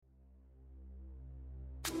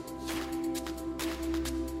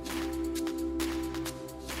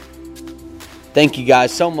Thank you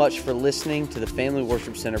guys so much for listening to the Family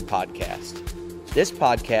Worship Center podcast. This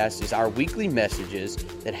podcast is our weekly messages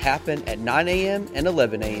that happen at 9 a.m. and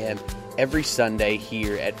 11 a.m. every Sunday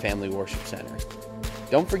here at Family Worship Center.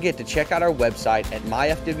 Don't forget to check out our website at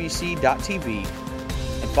myfwc.tv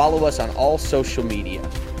and follow us on all social media.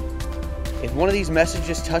 If one of these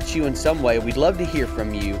messages touch you in some way, we'd love to hear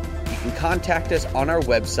from you. You can contact us on our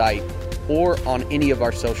website or on any of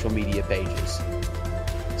our social media pages.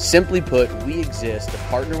 Simply put, we exist to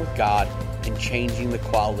partner with God in changing the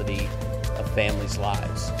quality of families'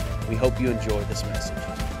 lives. We hope you enjoy this message.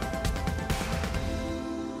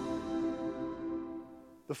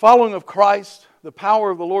 The following of Christ, the power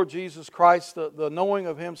of the Lord Jesus Christ, the knowing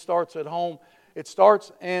of Him starts at home. It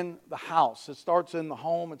starts in the house. It starts in the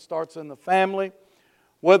home. It starts in the family.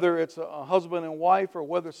 Whether it's a husband and wife or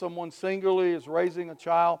whether someone singularly is raising a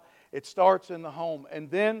child, it starts in the home. And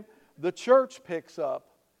then the church picks up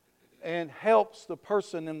and helps the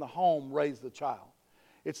person in the home raise the child.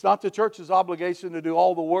 It's not the church's obligation to do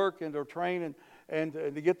all the work and to train and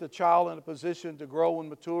to get the child in a position to grow and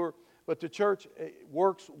mature, but the church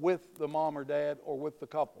works with the mom or dad or with the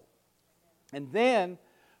couple. And then,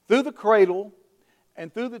 through the cradle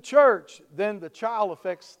and through the church, then the child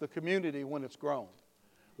affects the community when it's grown.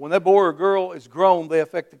 When that boy or girl is grown, they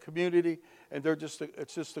affect the community, and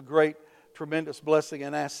it's just a great, tremendous blessing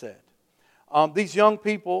and asset. These young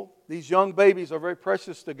people, these young babies are very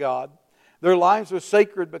precious to God. Their lives are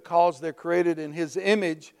sacred because they're created in His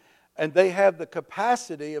image, and they have the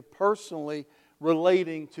capacity of personally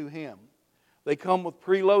relating to Him. They come with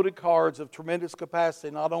preloaded cards of tremendous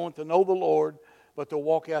capacity, not only to know the Lord, but to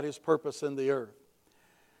walk out His purpose in the earth.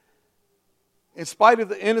 In spite of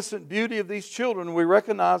the innocent beauty of these children, we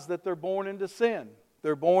recognize that they're born into sin.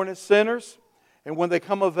 They're born as sinners. And when they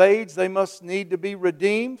come of age, they must need to be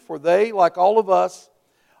redeemed, for they, like all of us,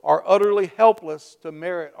 are utterly helpless to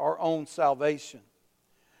merit our own salvation.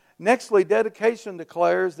 Nextly, dedication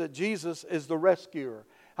declares that Jesus is the rescuer.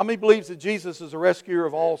 How many believes that Jesus is the rescuer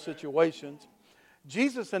of all situations?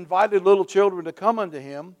 Jesus invited little children to come unto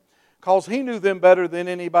Him because He knew them better than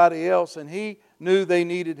anybody else, and He knew they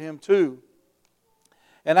needed Him too.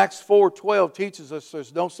 And Acts 4:12 teaches us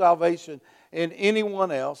there's no salvation in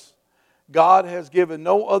anyone else. God has given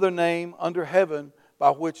no other name under heaven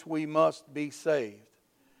by which we must be saved.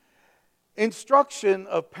 Instruction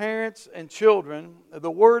of parents and children, the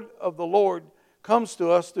word of the Lord comes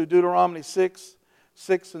to us through Deuteronomy 6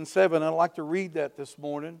 and 7. I'd like to read that this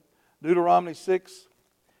morning. Deuteronomy 6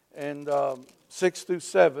 and 6 through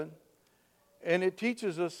 7. And it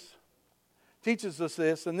teaches us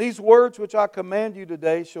this. And these words which I command you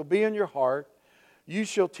today shall be in your heart. You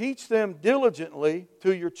shall teach them diligently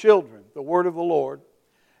to your children, the word of the Lord,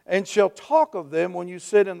 and shall talk of them when you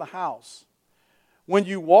sit in the house, when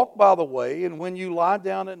you walk by the way, and when you lie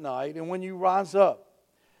down at night, and when you rise up.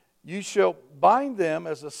 You shall bind them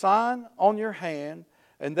as a sign on your hand,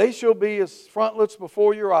 and they shall be as frontlets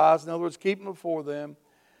before your eyes. In other words, keep them before them.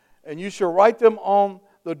 And you shall write them on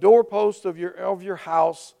the doorpost of your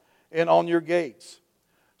house and on your gates.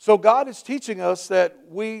 So God is teaching us that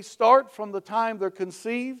we start from the time they're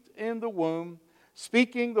conceived in the womb,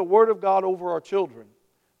 speaking the Word of God over our children,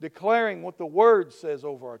 declaring what the Word says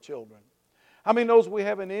over our children. How many knows we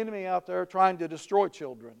have an enemy out there trying to destroy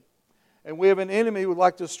children? And we have an enemy who would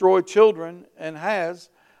like to destroy children and has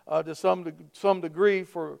to some degree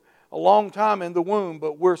for a long time in the womb,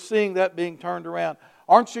 but we're seeing that being turned around.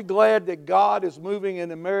 Aren't you glad that God is moving in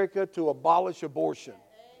America to abolish abortion?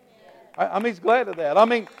 I mean, He's glad of that. I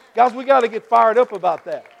mean, guys, we got to get fired up about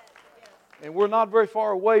that. And we're not very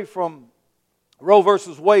far away from Roe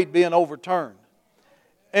versus Wade being overturned.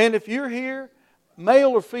 And if you're here, male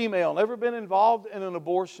or female, never been involved in an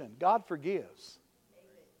abortion, God forgives.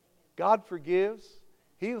 God forgives.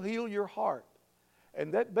 He'll heal your heart.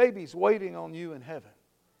 And that baby's waiting on you in heaven.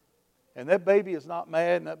 And that baby is not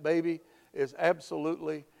mad, and that baby is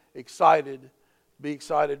absolutely excited, be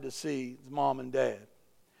excited to see his mom and dad.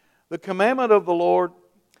 The commandment of the Lord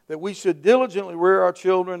that we should diligently rear our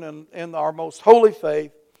children in our most holy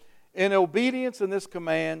faith. In obedience in this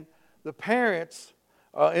command, the parents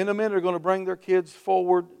in a minute are going to bring their kids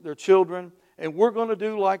forward, their children, and we're going to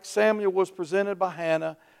do like Samuel was presented by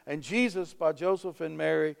Hannah and Jesus by Joseph and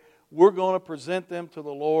Mary. We're going to present them to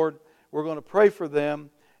the Lord. We're going to pray for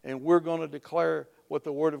them, and we're going to declare what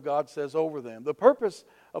the Word of God says over them. The purpose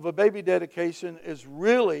of a baby dedication is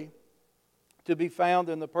really to be found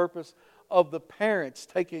in the purpose of the parents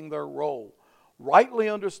taking their role. Rightly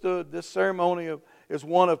understood, this ceremony is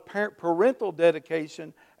one of parental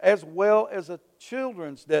dedication as well as a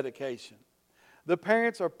children's dedication. The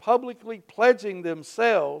parents are publicly pledging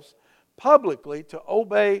themselves publicly to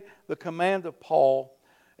obey the command of Paul.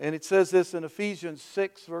 And it says this in Ephesians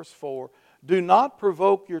 6, verse 4. Do not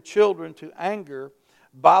provoke your children to anger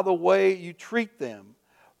by the way you treat them.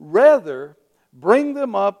 Rather, bring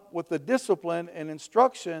them up with the discipline and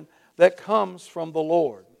instruction that comes from the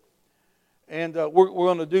Lord. And we're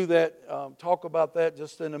going to do that, talk about that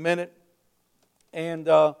just in a minute. And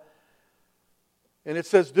it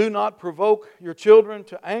says, do not provoke your children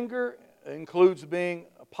to anger. It includes being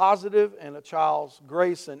positive in a child's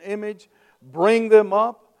grace and image. Bring them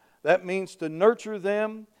up. That means to nurture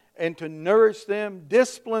them and to nourish them,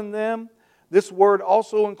 discipline them. This word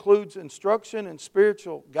also includes instruction and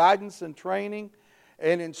spiritual guidance and training,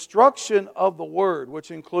 and instruction of the Word,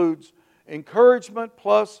 which includes encouragement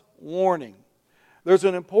plus warning. There's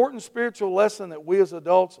an important spiritual lesson that we as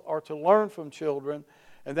adults are to learn from children,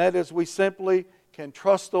 and that is we simply can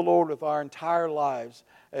trust the Lord with our entire lives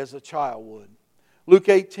as a child would. Luke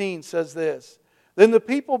 18 says this, Then the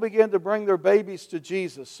people began to bring their babies to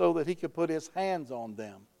Jesus so that He could put His hands on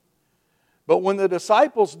them. But when the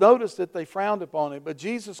disciples noticed it, they frowned upon it. But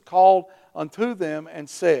Jesus called unto them and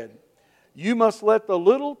said, You must let the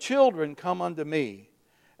little children come unto me,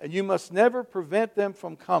 and you must never prevent them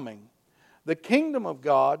from coming. The kingdom of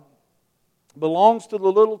God belongs to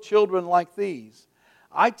the little children like these.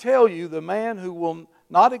 I tell you, the man who will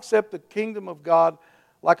not accept the kingdom of God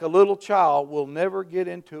like a little child will never get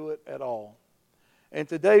into it at all. And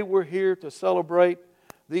today we're here to celebrate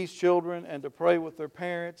these children and to pray with their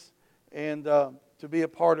parents and to be a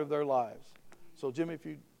part of their lives. So Jimmy, if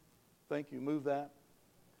you thank you, move that.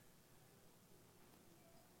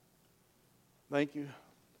 Thank you.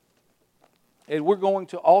 And we're going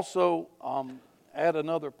to also add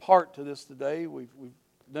another part to this today we've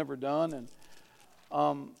never done.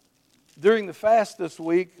 And during the fast this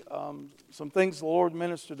week, some things the Lord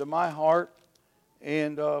ministered to my heart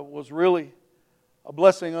and was really a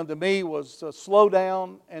blessing unto me was to slow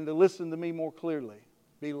down and to listen to me more clearly,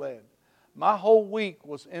 be led. My whole week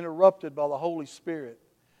was interrupted by the Holy Spirit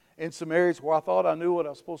in some areas where I thought I knew what I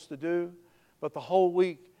was supposed to do, but the whole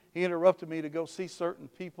week He interrupted me to go see certain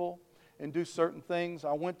people and do certain things.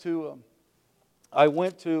 I went to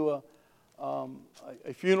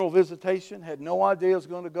a funeral visitation, had no idea I was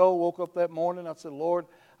going to go, woke up that morning, I said, Lord,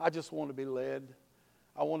 I just want to be led.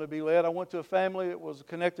 I want to be led. I went to a family that was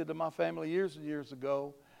connected to my family years and years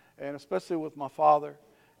ago, and especially with my father.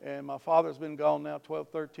 And my father's been gone now 12,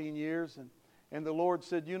 13 years. And the Lord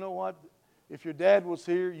said, you know what? If your dad was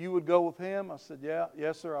here, you would go with him? I said,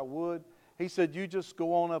 yes, sir, I would. He said, you just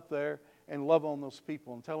go on up there and love on those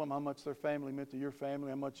people and tell them how much their family meant to your family,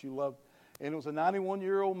 how much you loved. And it was a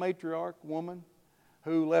 91-year-old matriarch woman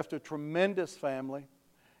who left a tremendous family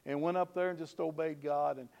and went up there and just obeyed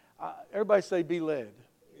God. And everybody say, be led.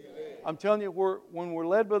 I'm telling you, when we're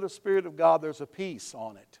led by the Spirit of God, there's a peace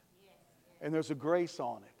on it. And there's a grace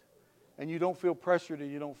on it. And you don't feel pressured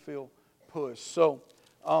and you don't feel pushed. So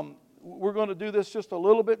we're going to do this just a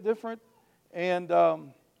little bit different. And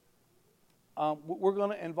we're going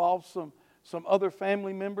to involve some other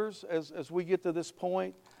family members as we get to this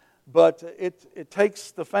point. But it takes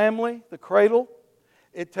the family, the cradle.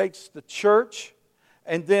 It takes the church.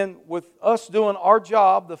 And then with us doing our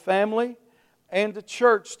job, the family and the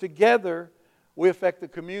church together, we affect the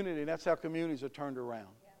community. And that's how communities are turned around.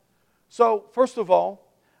 So, first of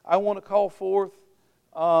all, I want to call forth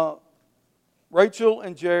Rachel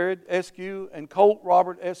and Jared Eskew and Colt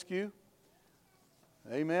Robert Eskew.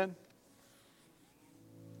 Amen.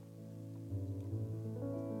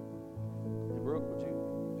 Hey, Brooke, would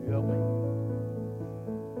you help me?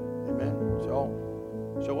 Amen.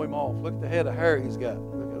 Show him off. Look at the head of hair he's got.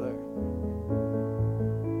 Look at there.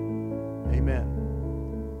 Amen.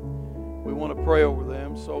 We want to pray over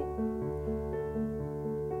them. So,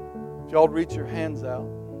 if y'all reach your hands out.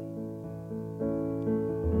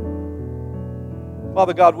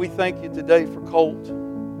 Father God, we thank you today for Colt.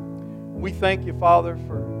 We thank you, Father,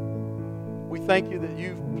 we thank you that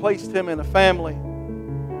you've placed him in a family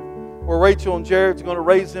where Rachel and Jared's going to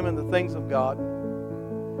raise him in the things of God.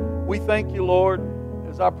 We thank you, Lord,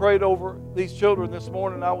 as I prayed over these children this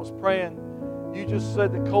morning, I was praying, you just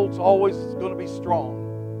said that Colt's always going to be strong.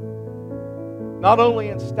 Not only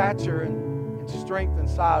in stature and strength and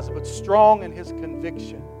size, but strong in his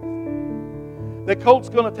conviction. That Colt's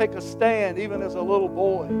going to take a stand, even as a little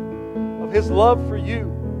boy, of his love for you.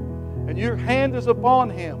 And your hand is upon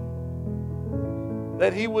him,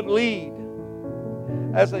 that he would lead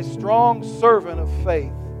as a strong servant of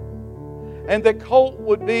faith. And that Colt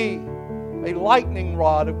would be a lightning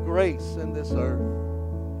rod of grace in this earth.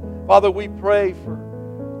 Father, we pray for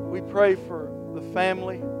the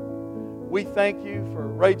family. We thank you for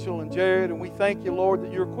Rachel and Jared, and we thank you, Lord,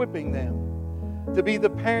 that you're equipping them to be the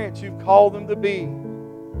parents you've called them to be,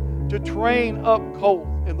 to train up Colt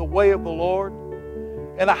in the way of the Lord,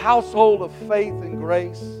 in a household of faith and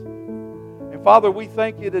grace. And Father, we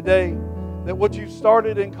thank you today that what you've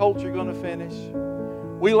started in Colt, you're going to finish.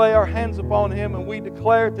 We lay our hands upon him and we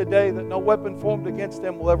declare today that no weapon formed against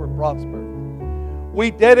him will ever prosper. We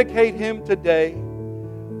dedicate him today.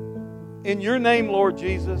 In your name, Lord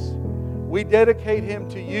Jesus, we dedicate him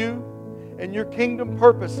to you and your kingdom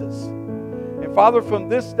purposes. And Father, from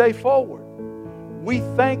this day forward, we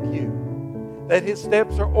thank you that his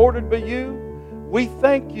steps are ordered by you. We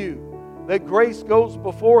thank you that grace goes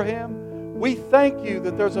before him. We thank you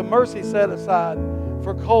that there's a mercy set aside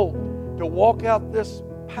for Colt to walk out this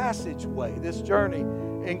passageway, this journey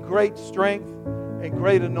in great strength and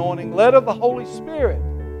great anointing, led of the Holy Spirit,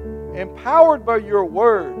 empowered by your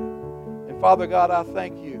word. And Father God, I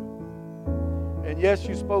thank you. And yes,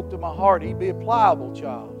 you spoke to my heart. He'd be a pliable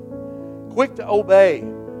child, quick to obey,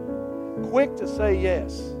 quick to say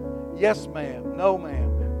yes, yes ma'am, no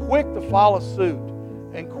ma'am, quick to follow suit,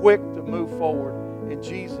 and quick to move forward in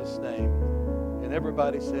Jesus' name. And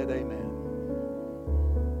everybody said amen.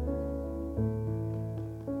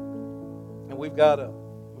 And we've got a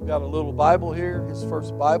little Bible here, his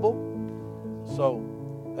first Bible.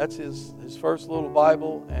 So that's his first little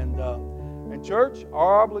Bible. And church,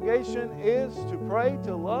 our obligation is to pray,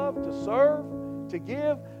 to love, to serve, to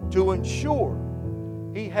give, to ensure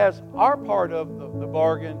he has our part of the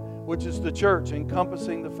bargain, which is the church,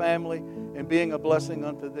 encompassing the family and being a blessing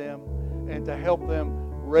unto them, and to help them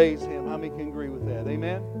raise him. How many can agree with that?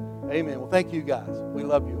 Amen? Amen. Well, thank you guys. We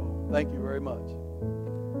love you all. Thank you very much.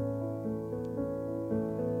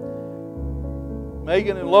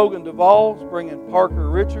 Megan and Logan Duvall's bringing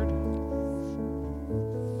Parker Richard.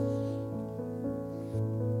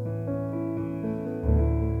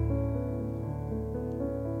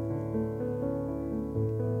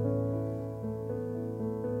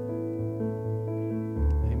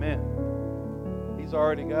 Amen. He's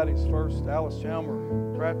already got his first Alice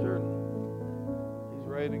Chalmer tractor, and he's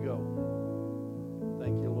ready to go.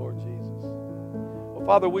 Thank you, Lord Jesus. Well,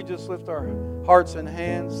 Father, we just lift our hearts and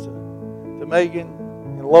hands to Megan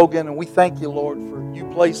and Logan, and we thank you, Lord, for you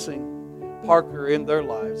placing Parker in their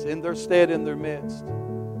lives, in their stead, in their midst.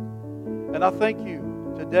 And I thank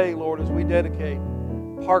you today, Lord, as we dedicate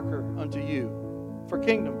Parker unto you for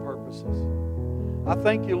kingdom purposes. I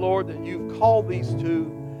thank you, Lord, that you've called these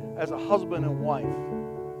two as a husband and wife.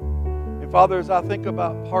 And Father, as I think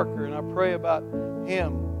about Parker and I pray about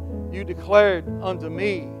him, you declared unto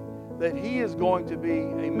me that he is going to be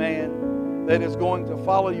a man that is going to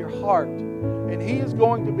follow your heart, and he is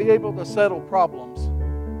going to be able to settle problems.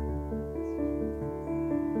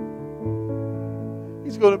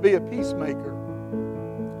 He's going to be a peacemaker.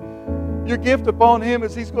 Your gift upon him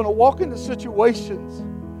is he's going to walk into situations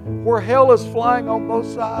where hell is flying on both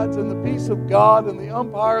sides, and the peace of God and the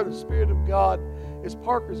umpire of the Spirit of God is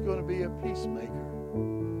Parker's going to be a peacemaker.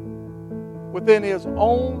 Within his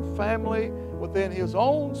own family, within his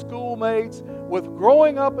own schoolmates, with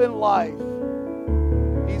growing up in life,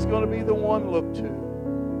 he's going to be the one looked to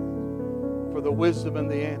for the wisdom and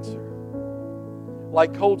the answer.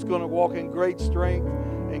 Like Colt's going to walk in great strength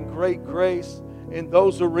and great grace in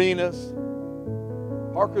those arenas,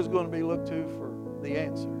 Parker's going to be looked to for the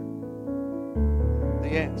answer. The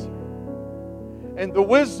answer. And the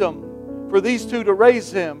wisdom for these two to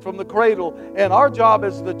raise him from the cradle. And our job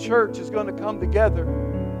as the church is going to come together.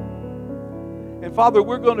 And Father,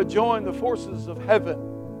 we're going to join the forces of heaven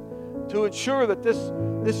to ensure that this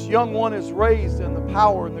young one is raised in the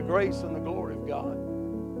power and the grace and the glory of God.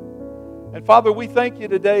 And Father, we thank you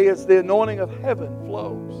today as the anointing of heaven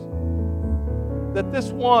flows, that this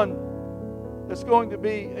one that's going to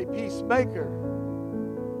be a peacemaker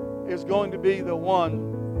is going to be the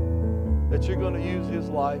one that you're going to use his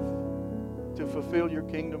life to fulfill your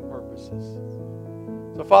kingdom purposes.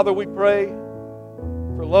 So Father, we pray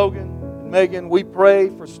for Logan and Megan. We pray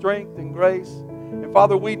for strength and grace. And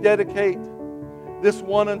Father, we dedicate this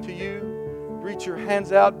one unto you. Reach your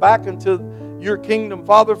hands out back into your kingdom,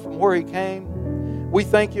 Father, from where he came. We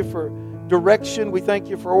thank you for direction. We thank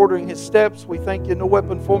you for ordering his steps. We thank you no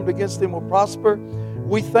weapon formed against him will prosper.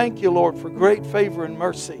 We thank you, Lord, for great favor and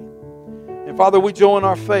mercy. And Father, we join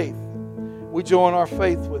our faith. We join our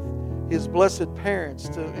faith with his blessed parents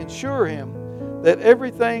to ensure him that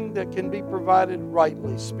everything that can be provided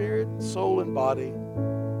rightly, spirit, soul, and body,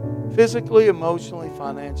 physically, emotionally,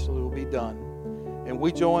 financially, will be done. And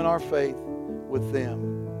we join our faith with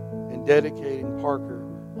them in dedicating Parker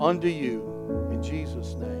unto you in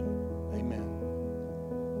Jesus' name. Amen.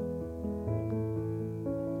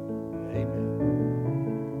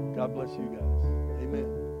 God bless you guys. Amen.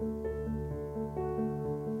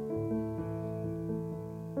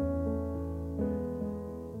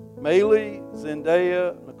 Maylee,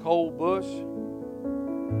 Zendaya, Nicole Bush.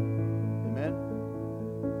 Amen.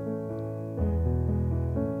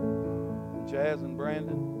 Jazz and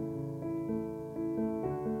Brandon.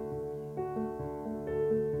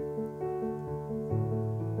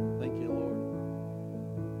 Thank you, Lord.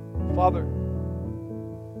 Father,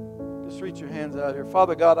 just reach your hands out here.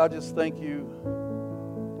 Father God, I just thank you.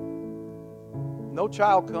 No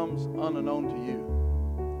child comes unknown to you.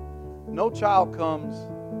 No child comes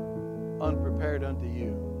unprepared unto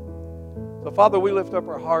you. So, Father, we lift up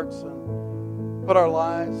our hearts and put our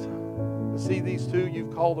lives to see these two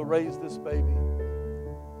you've called to raise this baby.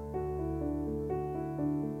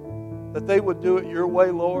 That they would do it your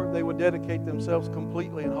way, Lord. They would dedicate themselves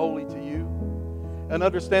completely and wholly to you. And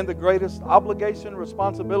understand the greatest obligation,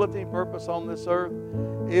 responsibility, and purpose on this earth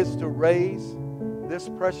is to raise this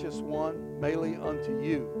precious one, Maylee, unto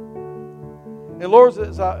you. And Lord,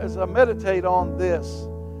 as I meditate on this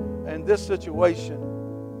and this situation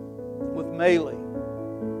with Maylee,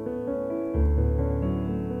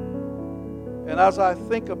 and as I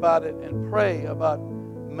think about it and pray about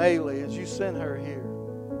Maylee as you sent her here,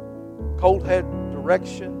 Colt had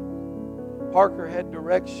direction, Parker had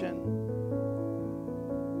direction,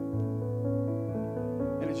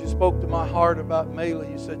 and as you spoke to my heart about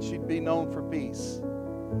Maylee, you said she'd be known for peace.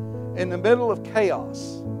 In the middle of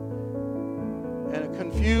chaos and a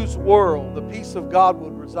confused world, the peace of God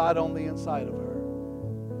would reside on the inside of her.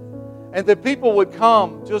 And that people would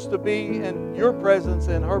come just to be in your presence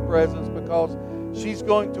and her presence because she's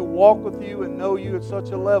going to walk with you and know you at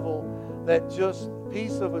such a level that just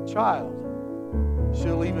peace of a child,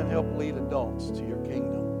 she'll even help lead adults to your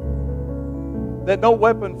kingdom. That no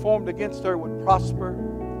weapon formed against her would prosper.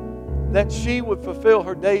 That she would fulfill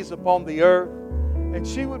her days upon the earth. And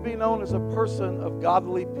she would be known as a person of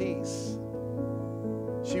godly peace.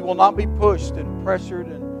 She will not be pushed and pressured,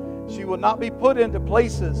 and she will not be put into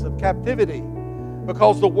places of captivity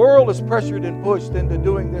because the world is pressured and pushed into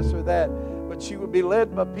doing this or that. But she would be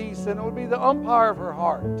led by peace, and it would be the umpire of her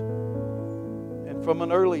heart. And from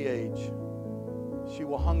an early age, she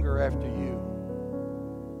will hunger after you.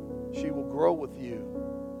 She will grow with you.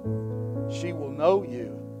 She will know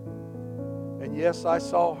you. And yes, I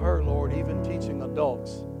saw her, Lord, even teaching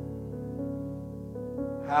adults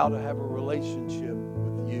how to have a relationship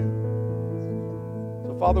with you.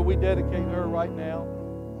 So, Father, we dedicate her right now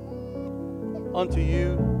unto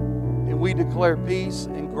you, and we declare peace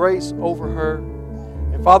and grace over her.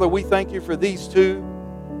 And, Father, we thank you for these two,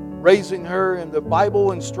 raising her in the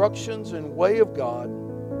Bible instructions and way of God,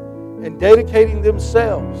 and dedicating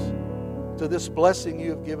themselves to this blessing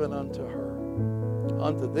you have given unto her.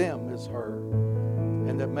 Unto them is her.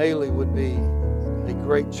 And that Maylee would be a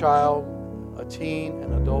great child, a teen,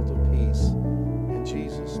 an adult of peace. In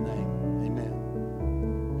Jesus' name, amen.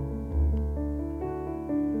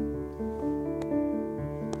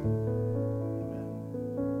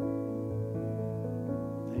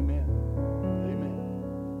 Amen. Amen.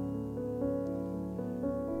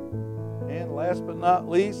 Amen. And last but not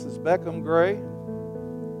least is Beckham Gray.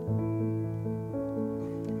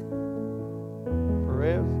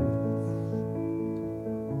 Perez.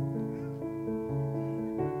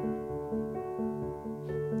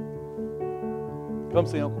 Come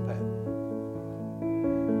see Uncle Pat.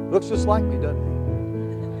 Looks just like me, doesn't he?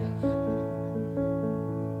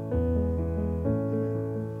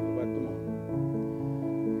 Go back to Mom.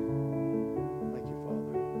 Thank you, Father.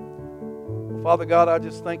 Well, Father God, I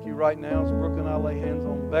just thank you right now as Brooke and I lay hands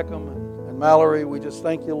on Beckham and Mallory. We just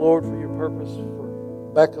thank you, Lord, for your purpose for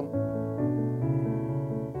Beckham.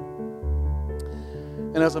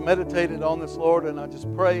 And as I meditated on this, Lord, and I just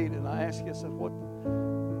prayed and I asked you, I said,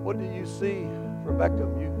 what do you see for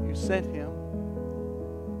Beckham? You sent him.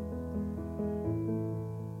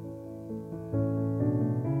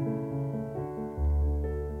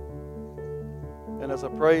 And as I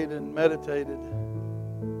prayed and meditated,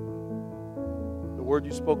 the word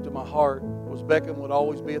you spoke to my heart was Beckham would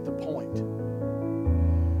always be at the point.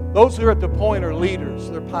 Those who are at the point are leaders.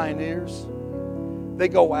 They're pioneers. They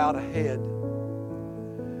go out ahead.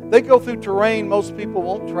 They go through terrain most people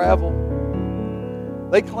won't travel.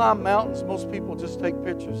 They climb mountains most people just take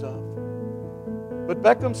pictures of. But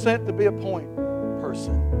Beckham's sent to be a point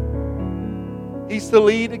person. He's to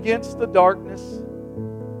lead against the darkness.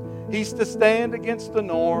 He's to stand against the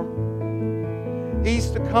norm. He's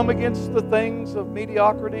to come against the things of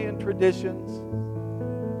mediocrity and traditions.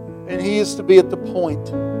 And he is to be at the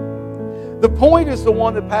point. The point is the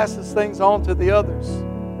one that passes things on to the others.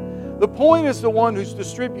 The point is the one who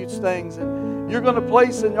distributes things. And you're going to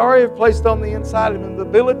place, and you already have placed on the inside of him, the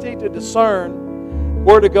ability to discern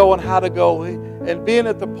where to go and how to go. And being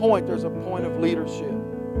at the point, there's a point of leadership.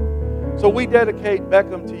 So we dedicate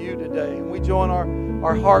Beckham to you today. And we join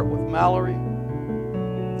our heart with Mallory.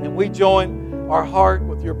 And we join our heart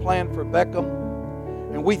with your plan for Beckham.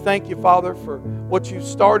 And we thank you, Father, for what you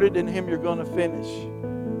started in him, you're going to finish.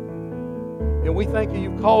 And we thank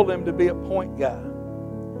you called him to be a point guy.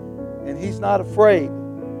 And he's not afraid.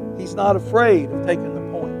 He's not afraid of taking the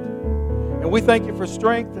point. And we thank you for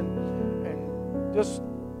strength and just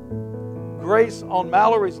grace on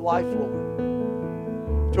Mallory's life,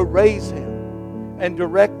 Lord, to raise him and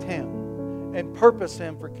direct him and purpose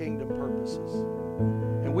him for kingdom purposes.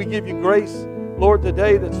 And we give you grace, Lord,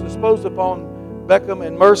 today that's disposed upon Beckham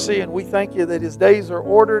and mercy. And we thank you that his days are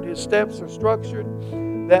ordered, his steps are structured,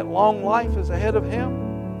 that long life is ahead of him.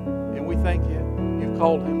 And we thank you, you've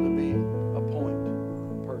called him to be a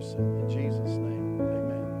point person. In Jesus' name,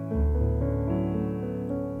 amen.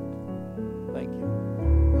 Thank you.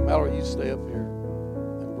 Now, Mallory, you stay up here.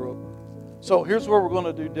 And Brooke. So here's what we're going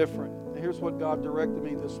to do different. Here's what God directed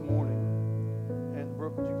me this morning. And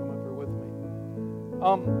Brooke, would you come up here with me?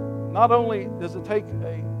 Not only does it take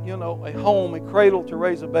a home, a cradle to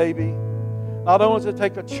raise a baby, not only does it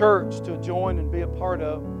take a church to join and be a part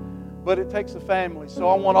of, but it takes a family. So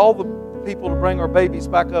I want all the people to bring our babies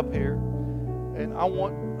back up here. And I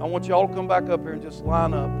want you all to come back up here and just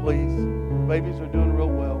line up, please. The babies are doing real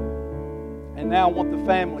well. And now I want the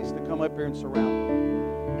families to come up here and surround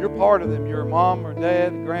them. You're part of them. You're a mom or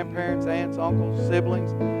dad, grandparents, aunts, uncles,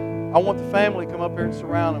 siblings. I want the family to come up here and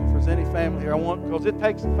surround them. If there's any family here, because it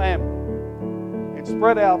takes a family. And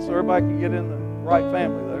spread out so everybody can get in the right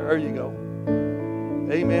family there. There you go.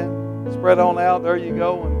 Amen. Spread on out. There you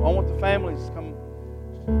go. And I want the families to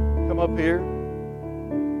come up here.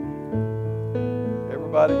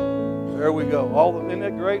 Everybody. There we go. Isn't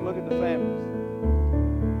that great? Look at the families.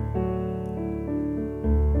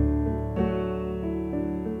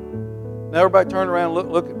 Now everybody turn around.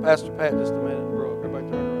 Look at Pastor Pat just a minute. Brooke. Everybody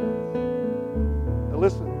turn around. Now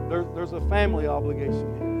listen. There's a family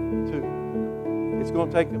obligation here too. It's going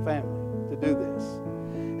to take a family to do this.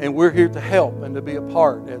 And we're here to help and to be a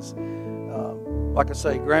part as, like I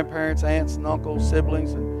say, grandparents, aunts, and uncles,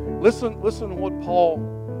 siblings. And listen to what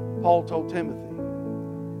Paul told Timothy.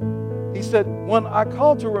 He said, when I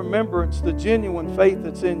call to remembrance the genuine faith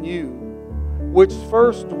that's in you, which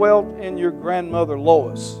first dwelt in your grandmother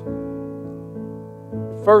Lois.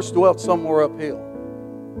 It first dwelt somewhere uphill.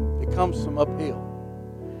 It comes from uphill.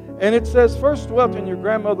 And it says, first dwelt in your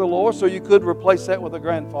grandmother Lois, so you could replace that with a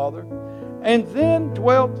grandfather. And then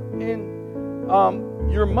dwelt in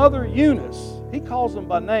your mother Eunice. He calls them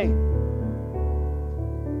by name.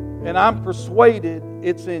 And I'm persuaded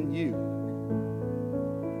it's in you.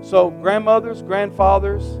 So grandmothers,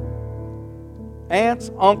 grandfathers, aunts,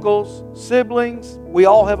 uncles, siblings, we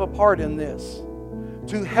all have a part in this.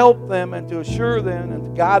 To help them and to assure them and to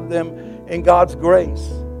guide them in God's grace.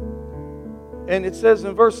 And it says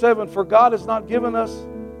in verse 7, for God has not given us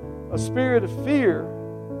a spirit of fear,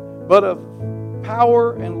 but of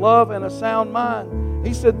power and love and a sound mind.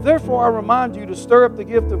 He said, therefore I remind you to stir up the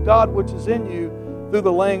gift of God which is in you through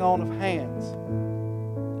the laying on of hands.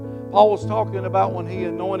 Paul was talking about when he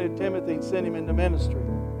anointed Timothy and sent him into ministry.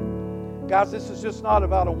 Guys, this is just not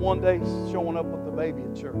about a one-day showing up with the baby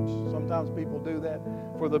at church. Sometimes people do that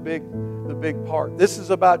for the big part. This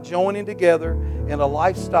is about joining together in a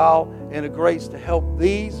lifestyle and a grace to help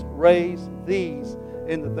raise these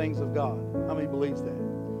in the things of God. How many believes that?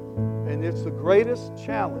 And it's the greatest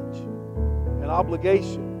challenge and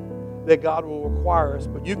obligation that God will require us.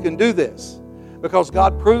 But you can do this because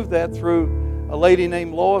God proved that through a lady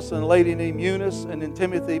named Lois and a lady named Eunice, and then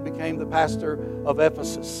Timothy became the pastor of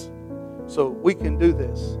Ephesus. So we can do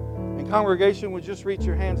this. And congregation, would just reach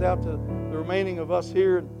your hands out to the remaining of us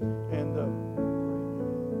here. And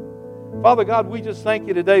Father God, we just thank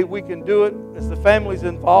you today we can do it as the families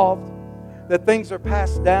involved, that things are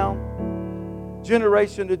passed down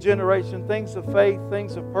generation to generation, things of faith,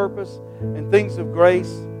 things of purpose, and things of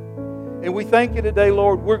grace. And we thank you today,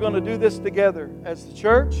 Lord, we're going to do this together as the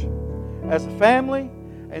church, as a family,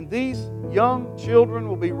 and these young children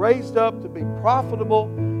will be raised up to be profitable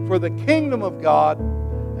for the kingdom of God,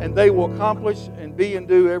 and they will accomplish and be and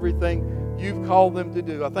do everything you've called them to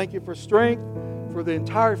do. I thank you for strength, for the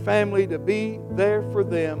entire family to be there for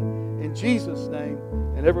them in Jesus' name.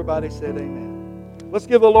 And everybody said amen. Let's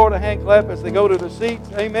give the Lord a hand clap as they go to their seats.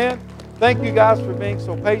 Amen. Thank you guys for being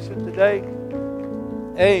so patient today.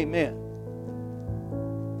 Amen.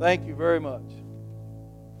 Thank you very much.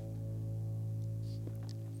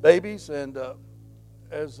 babies. And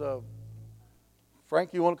as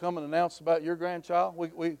Frank, you want to come and announce about your grandchild?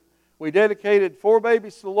 We dedicated 4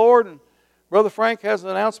 babies to the Lord, and Brother Frank has an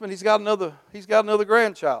announcement. He's got another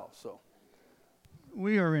grandchild. So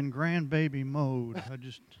we are in grandbaby mode.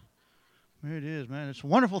 It is, man. It's a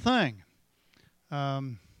wonderful thing.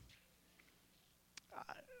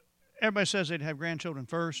 Everybody says they'd have grandchildren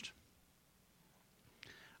first.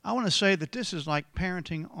 I want to say that this is like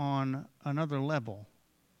parenting on another level.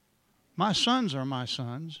 My sons are my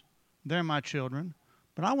sons. They're my children.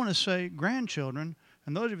 But I want to say grandchildren,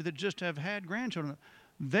 and those of you that just have had grandchildren,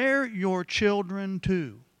 they're your children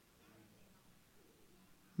too.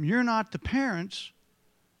 You're not the parents.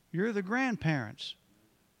 You're the grandparents.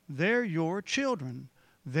 They're your children.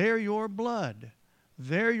 They're your blood.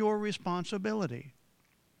 They're your responsibility.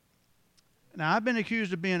 Now, I've been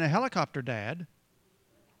accused of being a helicopter dad.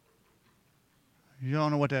 You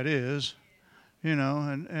don't know what that is, you know,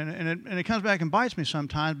 and it comes back and bites me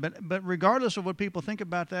sometimes. But regardless of what people think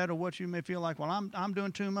about that or what you may feel like, well, I'm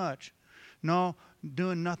doing too much. No,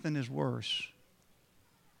 doing nothing is worse.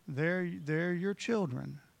 They're your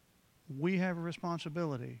children. We have a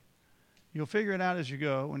responsibility. You'll figure it out as you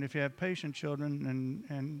go, and if you have patient children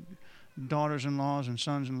and daughters-in-laws and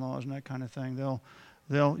sons-in-laws and that kind of thing,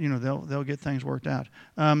 they'll get things worked out.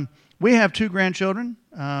 We have 2 grandchildren,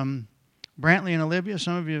 Brantley and Olivia.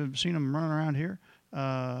 Some of you have seen them running around here.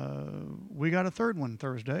 We got a 3rd one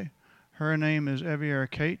Thursday. Her name is Eviera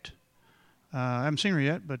Kate. I haven't seen her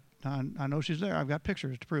yet, but I know she's there. I've got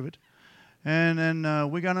pictures to prove it. And then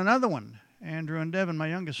we got another one, Andrew and Devin, my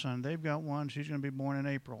youngest son. They've got one. She's going to be born in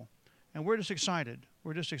April. And we're just excited.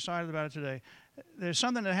 We're just excited about it today. There's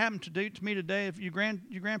something that happened to me today. If your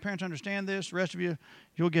grandparents understand this, the rest of you,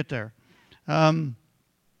 you'll get there.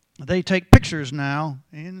 They take pictures now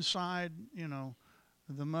inside,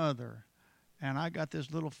 the mother. And I got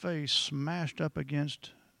this little face smashed up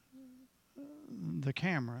against the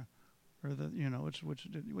camera. Or you know what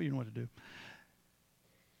to do.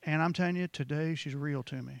 And I'm telling you, today she's real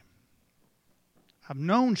to me. I've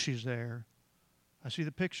known she's there. I see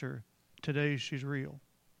the picture. Today she's real.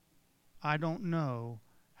 I don't know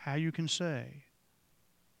how you can say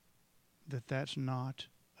that that's not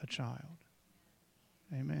a child.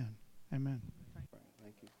 Amen. Amen.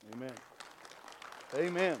 Thank you. Amen.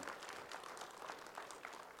 Amen.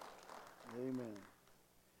 Amen.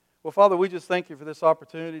 Well, Father, we just thank you for this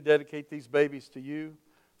opportunity to dedicate these babies to you.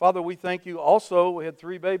 Father, we thank you also. We had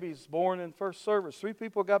 3 babies born in first service. 3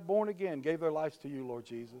 people got born again, gave their lives to you, Lord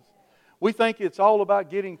Jesus. We think it's all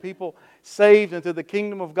about getting people saved into the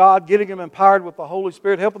kingdom of God, getting them empowered with the Holy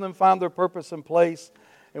Spirit, helping them find their purpose and place.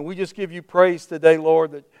 And we just give you praise today,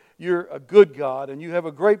 Lord, that you're a good God and you have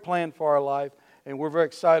a great plan for our life. And we're very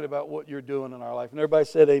excited about what you're doing in our life. And everybody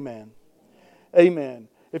said amen. Amen.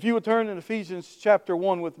 If you would turn in Ephesians chapter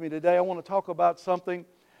 1 with me today, I want to talk about something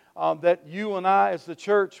that you and I as the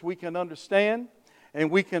church, we can understand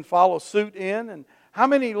and we can follow suit in. And how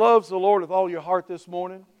many loves the Lord with all your heart this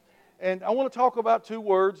morning? And I want to talk about 2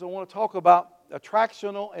 words. I want to talk about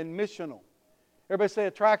attractional and missional. Everybody say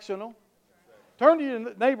attractional. Turn to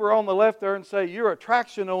your neighbor on the left there and say, you're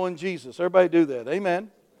attractional in Jesus. Everybody do that. Amen.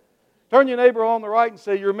 Turn your neighbor on the right and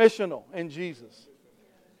say, you're missional in Jesus.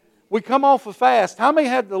 We come off a fast. How many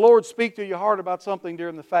had the Lord speak to your heart about something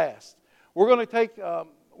during the fast? We're going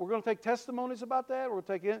to take testimonies about that. We're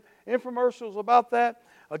going to take infomercials about that.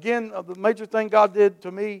 Again, the major thing God did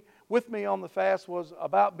to me, with me on the fast, was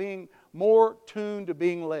about being more tuned to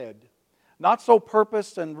being led. Not so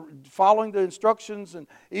purposed and following the instructions and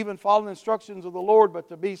even following the instructions of the Lord, but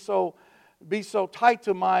to be so tight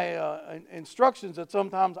to my instructions that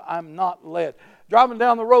sometimes I'm not led. Driving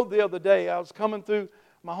down the road the other day, I was coming through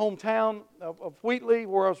my hometown of Wheatley,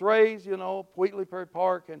 where I was raised, Wheatley, Perry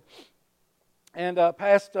Park, and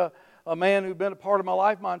passed a man who'd been a part of my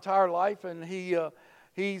life my entire life, and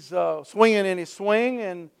he's swinging in his swing,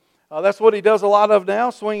 and that's what he does a lot of now,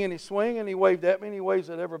 swing in his swing, and he waved at me, and he waves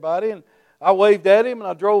at everybody, and I waved at him, and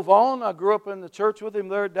I drove on. I grew up in the church with him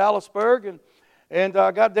there at Dallasburg, and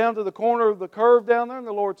I got down to the corner of the curve down there, and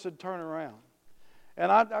the Lord said, turn around.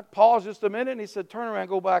 And I paused just a minute, and he said, turn around,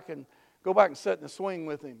 go back and sit in the swing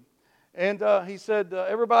with him. And he said,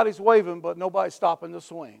 everybody's waving, but nobody's stopping the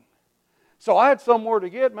swing. So I had somewhere to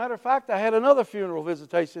get. Matter of fact, I had another funeral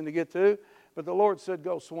visitation to get to, but the Lord said,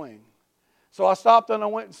 go swing. So I stopped and I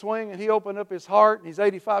went and swing, and he opened up his heart, and he's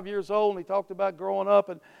 85 years old, and he talked about growing up,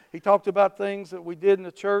 and he talked about things that we did in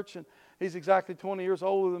the church, and he's exactly 20 years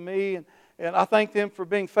older than me, and I thanked him for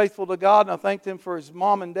being faithful to God, and I thanked him for his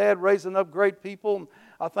mom and dad raising up great people, and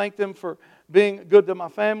I thanked him for being good to my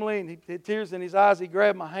family, and he had tears in his eyes. He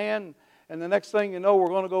grabbed my hand, And the next thing you know, we're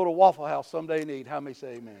going to go to Waffle House someday and eat. How many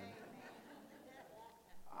say amen?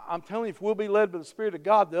 I'm telling you, if we'll be led by the Spirit of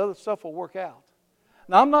God, the other stuff will work out.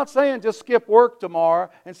 Now, I'm not saying just skip work tomorrow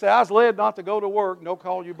and say, I was led not to go to work. No,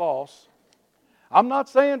 call your boss. I'm not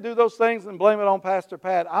saying do those things and blame it on Pastor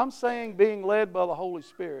Pat. I'm saying being led by the Holy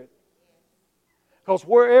Spirit. Because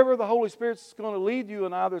wherever the Holy Spirit's going to lead you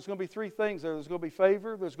and I, there's going to be three things there. There's going to be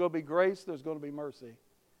favor, there's going to be grace, there's going to be mercy.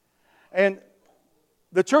 And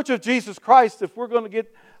the Church of Jesus Christ, if we're going to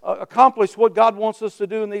get accomplish what God wants us to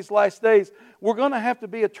do in these last days, we're going to have to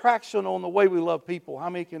be attractional in the way we love people. How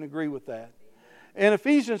many can agree with that? In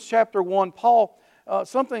Ephesians chapter 1, Paul,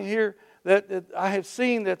 something here that I have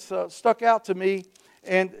seen that's stuck out to me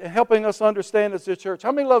and helping us understand as a church.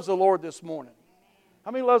 How many loves the Lord this morning?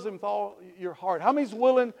 How many loves Him with all your heart? How many's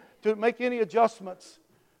willing to make any adjustments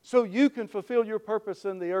so you can fulfill your purpose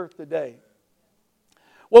in the earth today?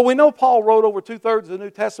 Well, we know Paul wrote over 2/3 of the New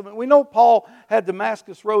Testament. We know Paul had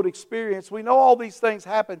Damascus Road experience. We know all these things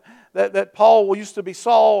happened, that Paul used to be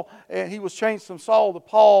Saul, and he was changed from Saul to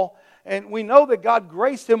Paul. And we know that God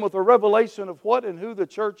graced him with a revelation of what and who the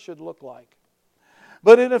church should look like.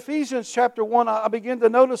 But in Ephesians chapter 1, I begin to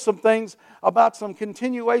notice some things about some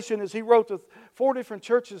continuation as he wrote to 4 different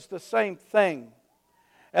churches the same thing.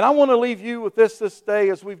 And I want to leave you with this day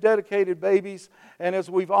as we've dedicated babies and as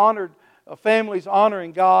we've honored families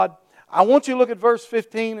honoring God. I want you to look at verse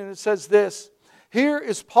 15, and it says this. Here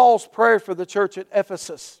is Paul's prayer for the church at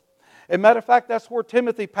Ephesus. As a matter of fact, that's where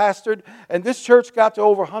Timothy pastored, and this church got to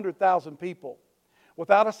over 100,000 people.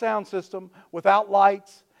 Without a sound system, without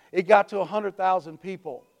lights, it got to 100,000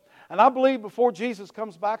 people. And I believe before Jesus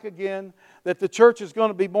comes back again that the church is going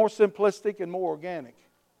to be more simplistic and more organic.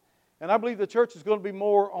 And I believe the church is going to be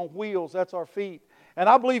more on wheels. That's our feet. And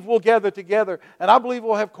I believe we'll gather together. And I believe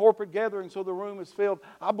we'll have corporate gatherings so the room is filled.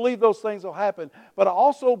 I believe those things will happen. But I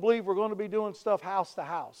also believe we're going to be doing stuff house to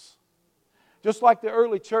house. Just like the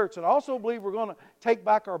early church. And I also believe we're going to take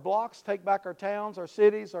back our blocks, take back our towns, our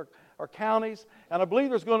cities, our counties. And I believe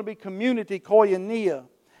there's going to be community koinonia.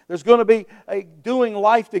 There's going to be a doing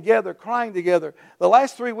life together, crying together. The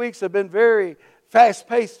last 3 weeks have been very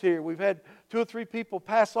fast-paced here. We've had 2 or 3 people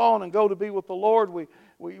pass on and go to be with the Lord.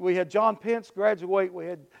 We had John Pence graduate. We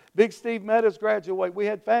had Big Steve Meadows graduate. We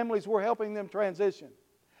had families. We're helping them transition.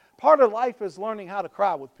 Part of life is learning how to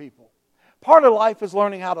cry with people. Part of life is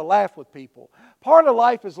learning how to laugh with people. Part of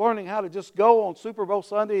life is learning how to just go on Super Bowl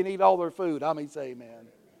Sunday and eat all their food. I mean, say amen.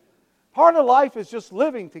 Part of life is just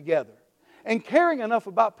living together and caring enough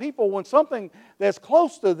about people when something that's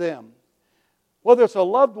close to them, whether it's a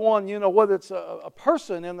loved one, whether it's a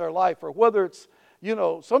person in their life, or whether it's,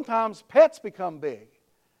 sometimes pets become big.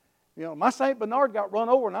 My St. Bernard got run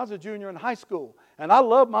over when I was a junior in high school. And I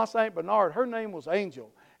loved my St. Bernard. Her name was Angel.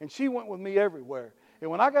 And she went with me everywhere. And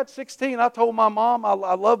when I got 16, I told my mom, I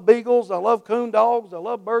love beagles, I love coon dogs, I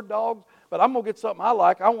love bird dogs, but I'm going to get something I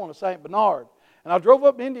like. I want a St. Bernard. And I drove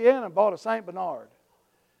up to Indiana and bought a St. Bernard.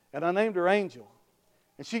 And I named her Angel.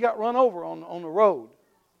 And she got run over on the road.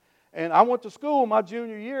 And I went to school my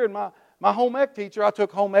junior year, and my home ec teacher, I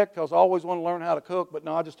took home ec because I always wanted to learn how to cook, but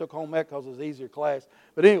no, I just took home ec because it was an easier class.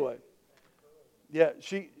 But anyway, yeah,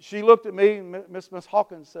 she looked at me, and Miss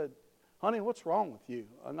Hawkins said, honey, what's wrong with you?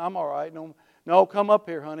 And I'm all right. No, come up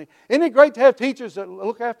here, honey. Isn't it great to have teachers that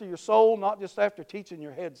look after your soul, not just after teaching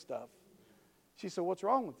your head stuff? She said, what's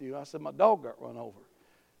wrong with you? I said, my dog got run over.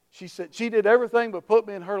 She said she did everything but put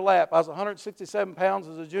me in her lap. I was 167 pounds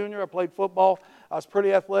as a junior. I played football. I was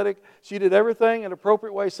pretty athletic. She did everything in an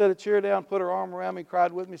appropriate way, set a chair down, put her arm around me,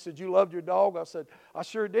 cried with me, said, you loved your dog? I said, I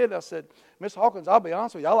sure did. I said, Miss Hawkins, I'll be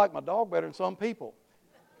honest with you, I like my dog better than some people.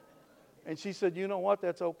 And she said, you know what,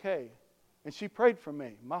 that's okay. And she prayed for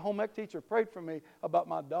me. My home ec teacher prayed for me about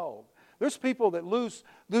my dog. There's people that lose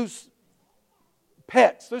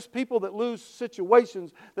pets. There's people that lose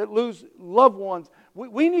situations, that lose loved ones.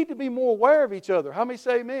 We need to be more aware of each other. How many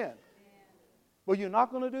say amen? Well, you're not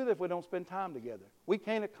going to do that if we don't spend time together. We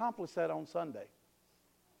can't accomplish that on Sunday.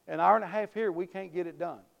 An hour and a half here, we can't get it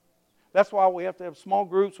done. That's why we have to have small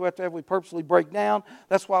groups. We purposely break down.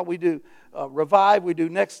 That's why we do Revive. We do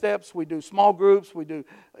Next Steps. We do small groups. We do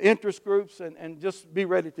interest groups, and just be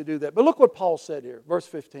ready to do that. But look what Paul said here, verse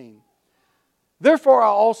 15. Therefore I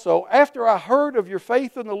also, after I heard of your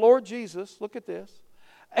faith in the Lord Jesus, look at this,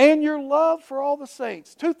 and your love for all the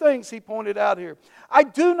saints. 2 things he pointed out here. I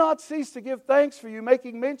do not cease to give thanks for you,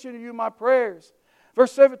 making mention of you in my prayers.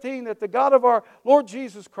 Verse 17, that the God of our Lord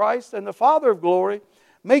Jesus Christ and the Father of glory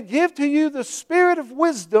may give to you the spirit of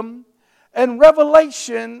wisdom and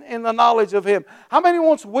revelation in the knowledge of Him. How many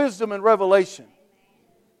wants wisdom and revelation?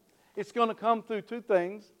 It's going to come through 2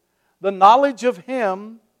 things. The knowledge of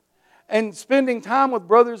Him and spending time with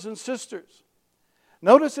brothers and sisters.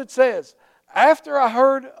 Notice it says, after I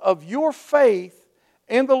heard of your faith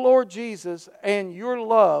in the Lord Jesus and your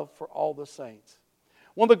love for all the saints.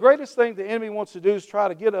 One of the greatest things the enemy wants to do is try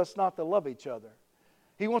to get us not to love each other.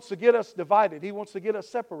 He wants to get us divided. He wants to get us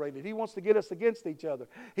separated. He wants to get us against each other.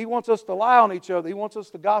 He wants us to lie on each other. He wants us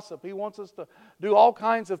to gossip. He wants us to do all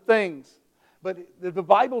kinds of things. But the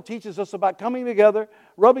Bible teaches us about coming together,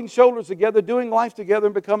 rubbing shoulders together, doing life together,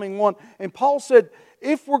 and becoming one. And Paul said,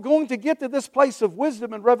 if we're going to get to this place of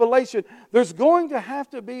wisdom and revelation, there's going to have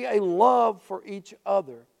to be a love for each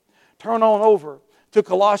other. Turn on over to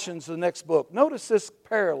Colossians, the next book. Notice this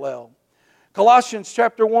parallel. Colossians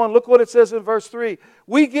chapter 1, look what it says in verse 3.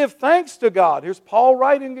 We give thanks to God. Here's Paul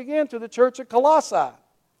writing again to the church at Colossae.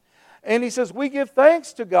 And he says, we give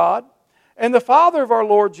thanks to God and the Father of our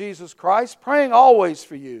Lord Jesus Christ, praying always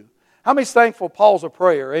for you. How many's thankful Paul's a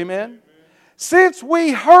prayer? Amen? Amen. Since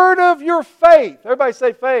we heard of your faith. Everybody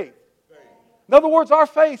say faith. In other words, our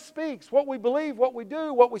faith speaks. What we believe, what we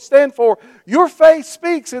do, what we stand for. Your faith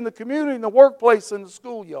speaks in the community, in the workplace, in the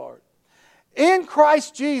schoolyard. In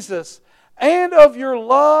Christ Jesus, and of your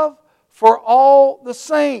love for all the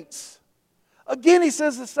saints. Again, he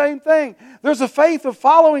says the same thing. There's a faith of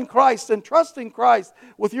following Christ and trusting Christ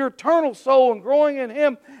with your eternal soul and growing in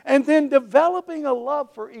Him, and then developing a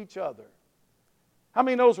love for each other. How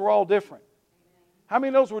many knows we're all different? How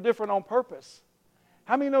many knows we're different on purpose?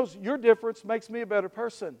 How many knows your difference makes me a better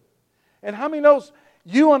person? And how many knows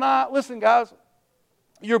you and I, listen guys,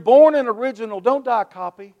 you're born an original, don't die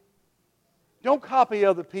copy. Don't copy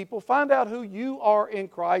other people. Find out who you are in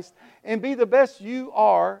Christ and be the best you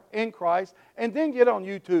are in Christ, and then get on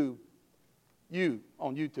YouTube. You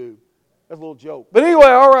on YouTube. That's a little joke. But anyway,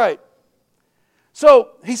 all right. So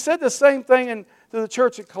he said the same thing to the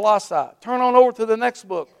church at Colossae. Turn on over to the next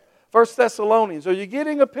book, 1 Thessalonians. Are you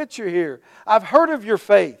getting a picture here? I've heard of your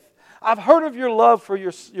faith. I've heard of your love for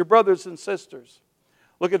your brothers and sisters.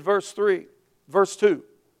 Look at verse 2.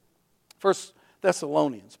 1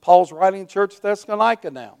 Thessalonians. Paul's writing to Church Thessalonica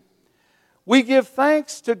now. We give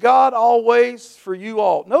thanks to God always for you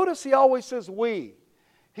all. Notice he always says we.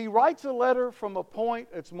 He writes a letter from a point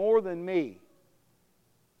that's more than me.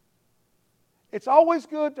 It's always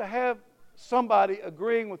good to have somebody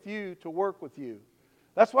agreeing with you to work with you.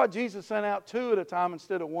 That's why Jesus sent out 2 at a time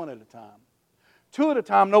instead of 1 at a time. 2 at a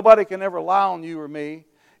time, nobody can ever lie on you or me.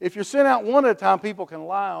 If you're sent out 1 at a time, people can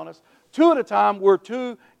lie on us. 2 at a time, we're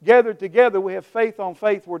 2 gathered together. We have faith on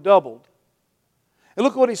faith. We're doubled. And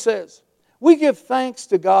look what he says. We give thanks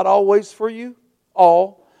to God always for you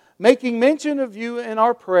all, making mention of you in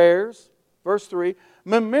our prayers. Verse 3.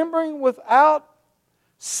 Remembering without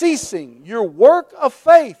ceasing your work of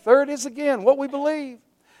faith. There it is again, what we believe.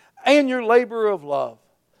 And your labor of love.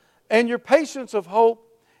 And your patience of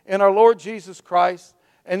hope in our Lord Jesus Christ,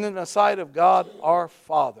 and in the sight of God our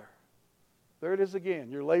Father. There it is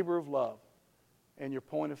again, your labor of love and your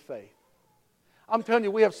point of faith. I'm telling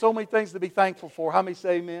you, we have so many things to be thankful for. How many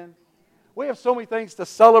say amen? We have so many things to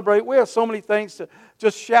celebrate. We have so many things to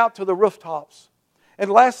just shout to the rooftops.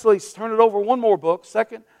 And lastly, turn it over one more book,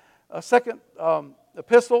 second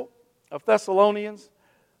epistle of Thessalonians,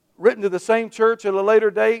 written to the same church at a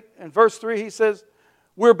later date. In verse 3 he says,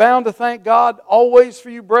 we're bound to thank God always for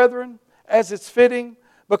you, brethren, as it's fitting,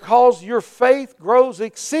 because your faith grows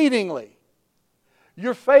exceedingly.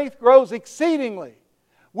 Your faith grows exceedingly.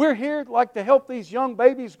 We're here like to help these young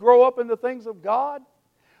babies grow up in the things of God.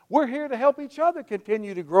 We're here to help each other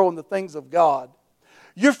continue to grow in the things of God.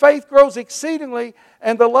 Your faith grows exceedingly,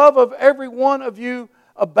 and the love of every one of you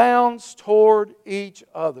abounds toward each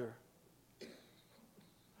other.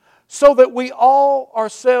 So that we all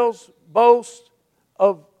ourselves boast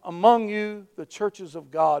of among you the churches of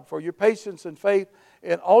God for your patience and faith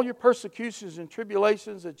in all your persecutions and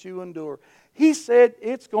tribulations that you endure. He said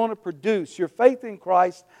it's going to produce, your faith in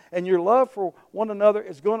Christ and your love for one another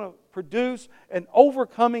is going to produce an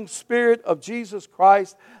overcoming spirit of Jesus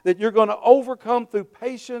Christ that you're going to overcome through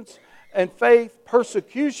patience and faith,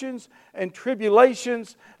 persecutions and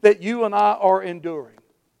tribulations that you and I are enduring.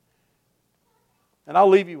 And I'll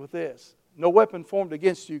leave you with this. No weapon formed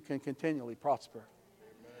against you can continually prosper.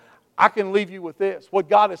 I can leave you with this. What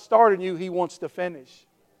God has started in you, He wants to finish.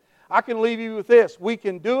 I can leave you with this. We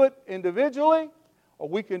can do it individually, or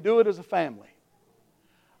we can do it as a family.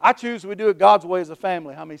 I choose we do it God's way as a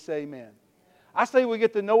family. How many say amen? I say we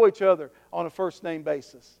get to know each other on a first name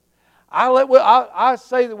basis. I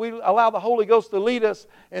say that we allow the Holy Ghost to lead us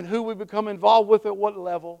in who we become involved with at what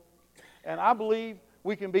level. And I believe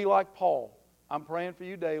we can be like Paul. I'm praying for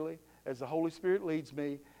you daily as the Holy Spirit leads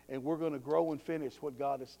me, and we're going to grow and finish what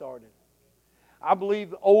God has started. I believe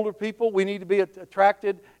the older people, we need to be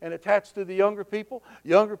attracted and attached to the younger people.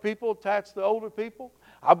 Younger people attached to older people.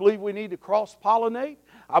 I believe we need to cross-pollinate.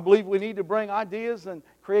 I believe we need to bring ideas and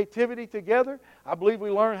creativity together. I believe we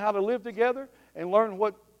learn how to live together and learn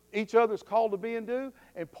what each other's called to be and do,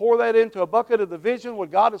 and pour that into a bucket of the vision where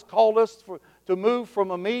God has called us to move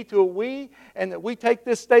from a me to a we, and that we take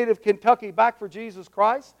this state of Kentucky back for Jesus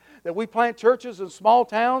Christ, that we plant churches in small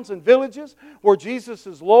towns and villages where Jesus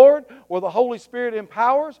is Lord, where the Holy Spirit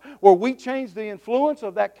empowers, where we change the influence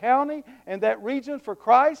of that county and that region for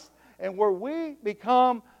Christ, and where we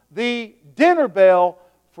become the dinner bell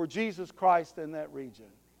for Jesus Christ in that region.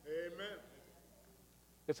 Amen.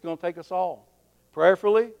 It's going to take us all.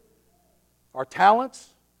 Prayerfully, our talents,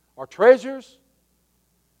 our treasures,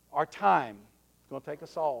 our time. It's going to take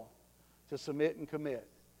us all to submit and commit.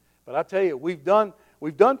 But I tell you, we've done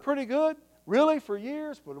pretty good, really, for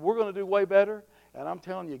years, but we're going to do way better. And I'm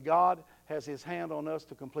telling you, God has His hand on us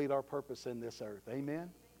to complete our purpose in this earth. Amen?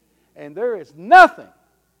 And there is nothing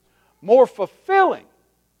more fulfilling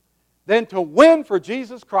than to win for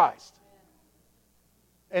Jesus Christ.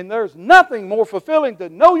 And there's nothing more fulfilling to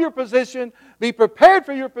know your position, be prepared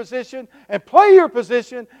for your position, and play your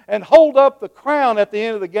position, and hold up the crown at the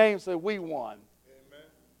end of the game and say, we won. Amen.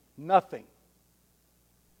 Nothing.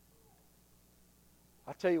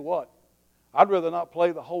 I tell you what, I'd rather not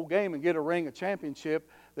play the whole game and get a ring, a championship,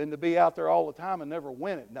 than to be out there all the time and never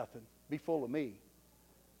win at nothing. Be full of me.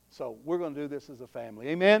 So we're going to do this as a family.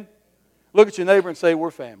 Amen? Look at your neighbor and say, we're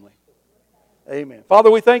family. Amen.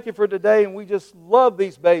 Father, we thank you for today, and we just love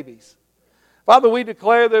these babies. Father, we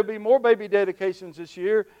declare there'll be more baby dedications this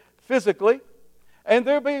year physically, and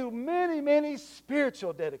there'll be many, many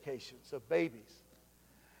spiritual dedications of babies.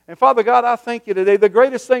 And Father God, I thank you today. The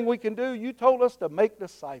greatest thing we can do, you told us to make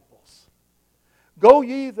disciples. Go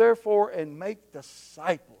ye therefore and make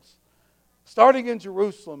disciples. Starting in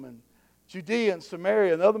Jerusalem and Judea and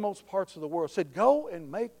Samaria and the othermost parts of the world. Said, go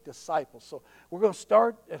and make disciples. So we're going to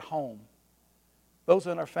start at home. Those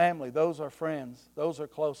in our family, those are friends, those are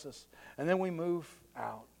closest. And then we move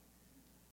out.